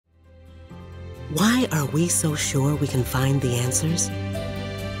Why are we so sure we can find the answers?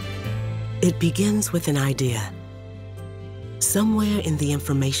 It begins with an idea. Somewhere in the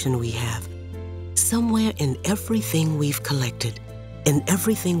information we have, somewhere in everything we've collected, in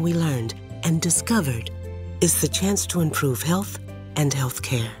everything we learned and discovered, is the chance to improve health and health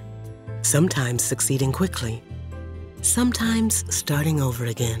care. Sometimes succeeding quickly, sometimes starting over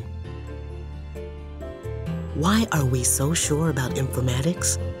again. Why are we so sure about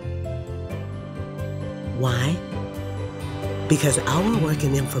informatics? Why? Because our work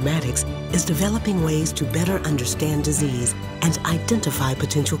in informatics is developing ways to better understand disease and identify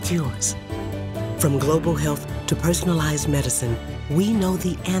potential cures. From global health to personalized medicine, we know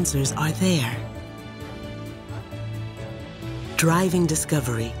the answers are there. Driving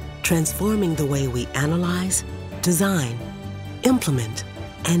discovery, transforming the way we analyze, design, implement,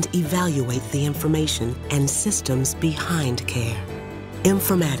 and evaluate the information and systems behind care.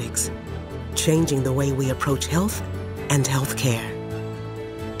 Informatics, changing the way we approach health and health care.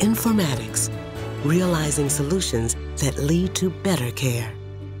 Informatics, realizing solutions that lead to better care.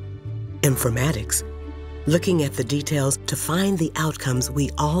 Informatics, looking at the details to find the outcomes we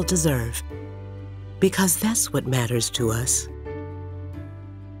all deserve, because that's what matters to us.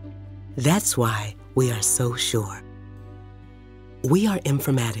 That's why we are so sure. We are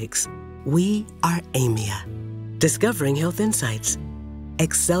Informatics. We are AMIA. Discovering health insights,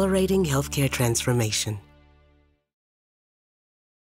 accelerating healthcare transformation.